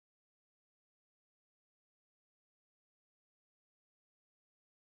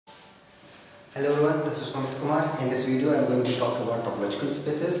Hello everyone, this is Kumar. In this video I am going to talk about topological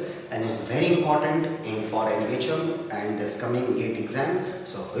spaces, and it's very important for NBHM and this coming GATE exam.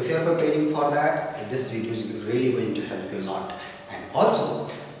 So if you are preparing for that, this video is really going to help you a lot. And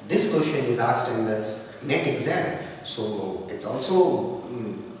also this question is asked in this NET exam, so it's also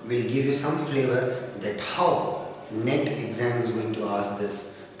will give you some flavor that how NET exam is going to ask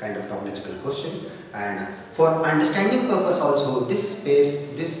this kind of topological question. And for understanding purpose also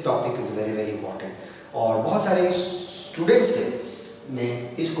this topic is very important. और बहुत सारे students ने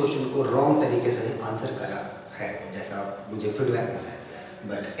इस question को wrong तरीके से answer करा है, जैसा मुझे फीडबैक मिला है.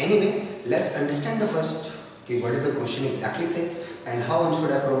 But anyway, let's understand the first कि what is the question exactly says and how one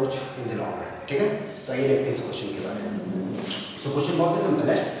should approach in the long run. ठीक है, तो आइए देखते हैं इस क्वेश्चन के बारे में. सो क्वेश्चन बहुत ही सिंपल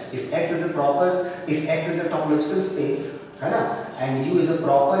है. If x is a topological space, है ना, and U is a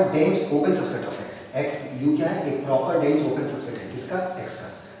proper dense open subset of x U क्या है, एक प्रॉपर डेंस ओपन सबसेट है किसका, x का.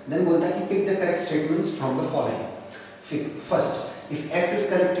 देन बोलता है कि pick the correct statements from the following. First, if x is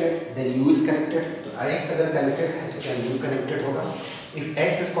connected then U is connected. तो x अगर कनेक्टेड है तो क्या U कनेक्टेड होगा. If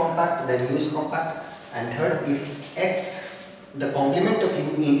x is compact then U is compact. And third, if x the complement of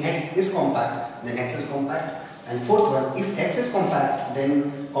U in x is compact then x is compact. And fourth one, if x is compact then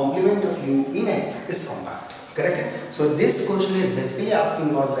complement of U in x is compact. Correct? So this question is basically asking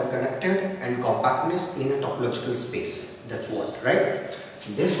about the connected and compactness in a topological space. That's what, right?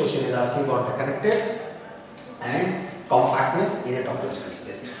 This question is asking about the connected and compactness in a topological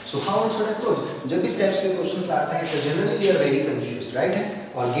space. So how one should approach? जब इस type के questions आते हैं तो generally we are very confused, right?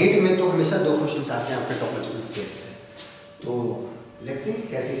 और gate में तो हमेशा दो क्वेश्चंस आते हैं आपके टॉपोलॉजिकल स्पेस से. तो लेट्स सी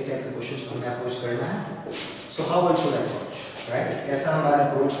कैसे इस टाइप के क्वेश्चंस को हमें अप्रोच करना है. So how one should approach, right? कैसा हमारा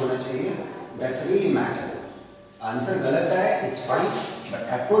अप्रोच होना चाहिए, दैट्स रियली मैटर. आंसर गलत है, it's fine, but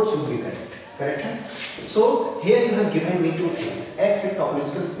approach should be correct. Correct है? So here you have given me two things. x एक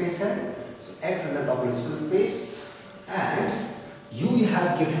टॉपोलॉजिकल स्पेस है, सो x is a topological space, and you have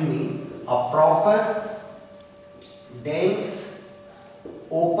given me a proper dense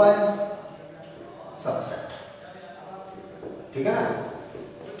open subset. ठीक है ना?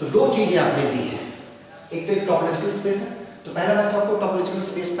 तो दो चीजें आपने दी हैं. एक तो एक टॉपोलॉजिकल स्पेस है, तो पहला बात तो आपको टॉपोलॉजिकल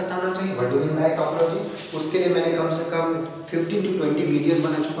स्पेस पता होना चाहिए. What do mean by topology? उसके लिए मैंने कम से कम 15 to 20 वीडियोस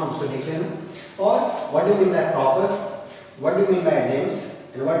बना चुका हूं, उसको देख लेना. और what do mean by proper, what do mean by dense,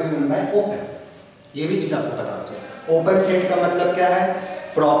 and what do mean by open. ये भी चीज आपको पता होना चाहिए. ओपन सेट का मतलब क्या है,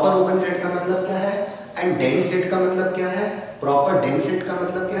 प्रॉपर ओपन सेट का मतलब क्या है, एंड डेंस सेट का मतलब क्या है, प्रॉपर डेंस सेट का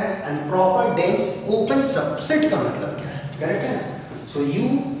मतलब क्या है, and proper dense open subset का मतलब क्या है. करेक्ट है? सो U,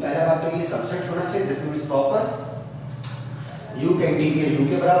 पहला बात तो ये सबसेट होना चाहिए, दिस मींस प्रॉपर. U का इंटीग्रल U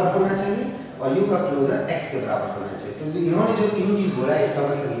के बराबर होना चाहिए और U का क्लोजर x के बराबर होना चाहिए. तो इन्होंने जो तीन चीज बोला है इसका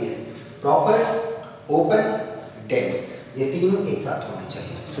मतलब ये है प्रॉपर, ओपन, डेंस, ये तीनों एक साथ होने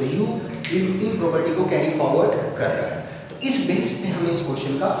चाहिए. सो U इन तीन प्रॉपर्टी को कैरी फॉरवर्ड कर रहा है. तो इस बेस पे हमें इस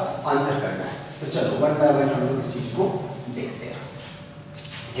क्वेश्चन का आंसर करना है. तो चलो वन बाय वन हम लोग इस चीज को देखते हैं.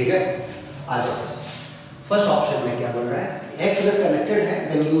 ठीक है, आ जाओ. फर्स्ट ऑप्शन में क्या बोल रहा है, x अगर कनेक्टेड है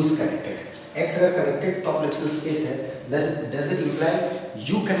then U is connected. x अगर कनेक्टेड टॉपोलॉजिकल स्पेस है, does it imply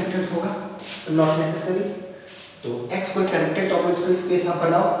U connected होगा? Not necessary. तो x को कनेक्टेड टॉपोलॉजिकल स्पेस आप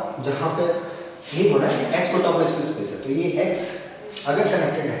बनाओ जहां पे ये बोला है x को टॉपोलॉजिकल स्पेस है, तो ये x अगर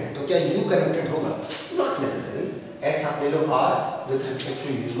कनेक्टेड है तो क्या U कनेक्टेड होगा? Not necessary. x आप ले लो R with respect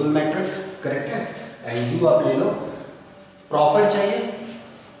to usual matric. Correct है? एंड U आप ले लो प्रॉपर चाहिए.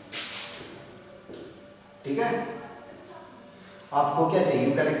 ठीक है, आपको क्या चाहिए,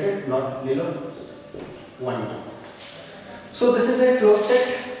 U कनेक्टेड, नॉट ले लो 1 2. So this is a close set.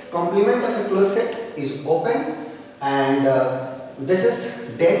 Complement of a close set is open and this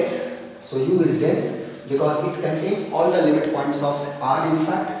is dense. So U is dense because it contains all the limit points of R in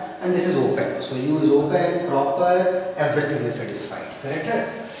fact, and this is open. So U is open, proper, everything is satisfied. Correct?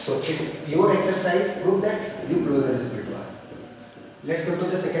 So it's your exercise. Prove that U closer is equal to R. Let's go to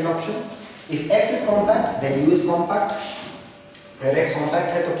the second option. If x is compact, then U is compact. अगर x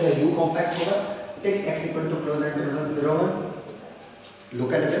compact है तो क्या U compact होगा? Take x equal to close interval 0 1.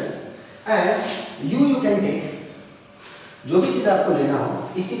 Look at this. And U you can take. जो भी चीज आपको लेना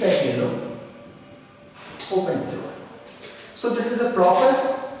हो इसी का एक ले लो, open 0. So this is a proper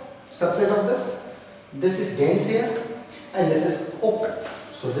subset of this. This is dense here, and this is open.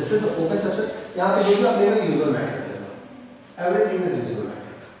 So this is an open subset. यहाँ पे जो भी आप ले लो usual matrix ले लो. Everything is usual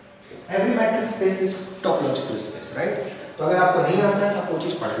matrix. Every matrix space is topological space, right? तो अगर आपको नहीं आता है तो आपको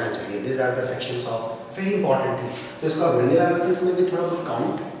चीज पढ़ना चाहिए. These are the sections of very important thing. तो इसको आप linear analysis में भी थोड़ा बहुत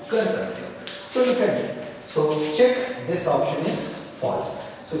काउंट कर सकते हो. So look at this. So check this option is false.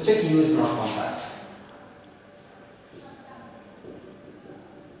 So check U is not compact.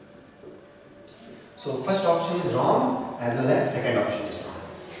 First option is wrong as well as second option is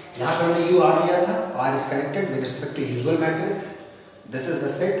wrong. यहाँ पर हमने यू आर लिया था, are is connected with respect to usual matter, this is the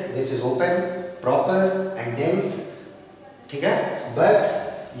set which is open proper and dense, ठीक है, but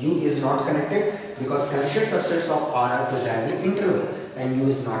you is not connected because connected subsets of are are precisely interval and you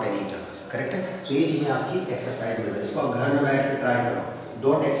is not an interval, correct है। सो ये चीजें आपकी exercise में है, इसको आप घर में बैठ कर ट्राई करो,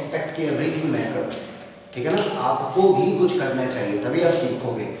 डोंट एक्सपेक्ट कि एवरीथिंग मैं करूँ, ठीक है ना, आपको भी कुछ करना चाहिए तभी आप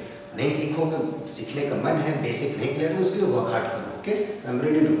सीखोगे, नहीं सीखोगे, सीखने का मन है, बेसिक नहीं क्लियर है, उसके लिए वर्क हार्ड करो, okay. I am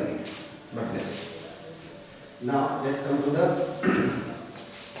ready to guide but this now let's come to the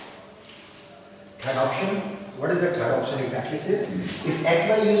third option. What is the third option exactly says if x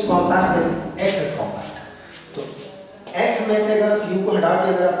by u is compact then x is compact। तो x में से अगर u को हटा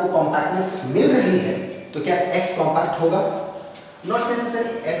के अगर आपको compactness मिल रही है तो क्या x कॉम्पैक्ट होगा? Not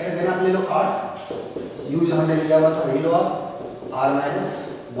necessary. x अगर आप ले लो r, u जो हमने लिया हुआ था वही लो आप, r minus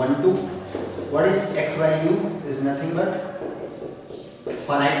 1 2, what is x by u is nothing but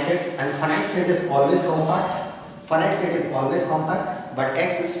finite set, and finite set is always compact, finite set is always compact but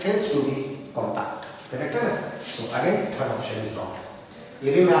x is fails to be compact, correct है ना। so again third option is wrong।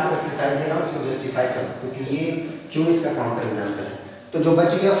 ये भी मैं आपको exercise दे रहा हूँ, इसको justify करो क्योंकि ये क्यों इसका काउंटर एग्जांपल है। तो जो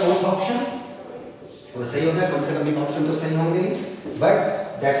बच गया फोर्थ ऑप्शन वो सही हो गया, कम से कम एक ऑप्शन तो सही होंगे, but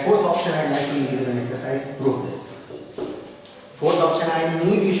that fourth option I like to leave as an exercise, prove this. Fourth option I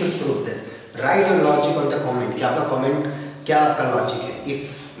need you should prove this, right your logic on the comment कि आपका कमेंट क्या आपका लॉजिक है।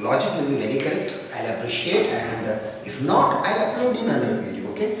 If logic will be very correct I appreciate, and if not I upload in other video,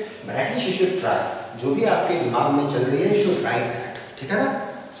 okay, but at least you should try, जो भी आपके दिमाग में चल रही है यू शुड राइट दैट, ठीक है ना।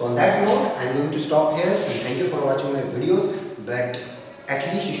 So on that note, I am going to stop here and thank you for watching my videos, but at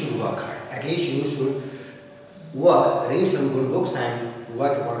least you should work hard, at least you should work, read some good books and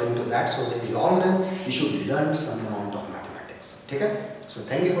work according to that, so that in the long run you should learn some amount of mathematics, okay? So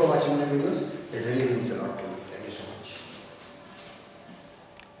thank you for watching my videos, it really means a lot to me.